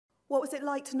What was it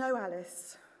like to know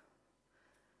Alice?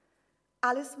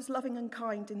 Alice was loving and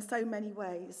kind in so many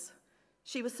ways.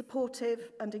 She was supportive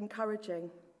and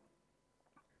encouraging.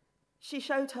 She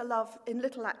showed her love in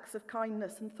little acts of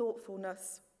kindness and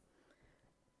thoughtfulness.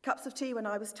 Cups of tea when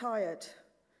I was tired,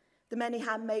 the many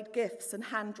handmade gifts and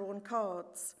hand-drawn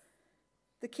cards,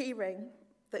 the keyring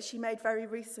that she made very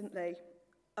recently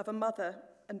of a mother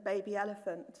and baby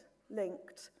elephant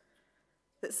linked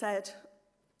that said,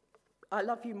 "I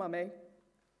love you, Mummy."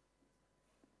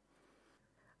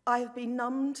 I have been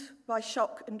numbed by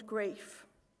shock and grief.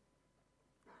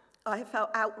 I have felt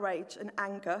outrage and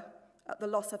anger at the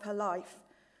loss of her life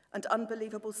and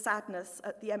unbelievable sadness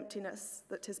at the emptiness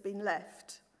that has been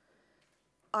left.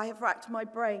 I have racked my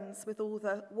brains with all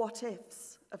the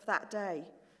what-ifs of that day,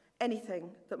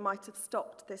 anything that might have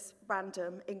stopped this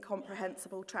random,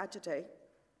 incomprehensible tragedy.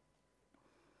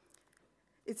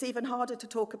 It's even harder to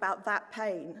talk about that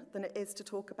pain than it is to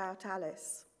talk about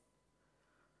Alice.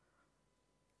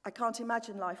 I can't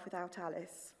imagine life without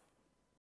Alice.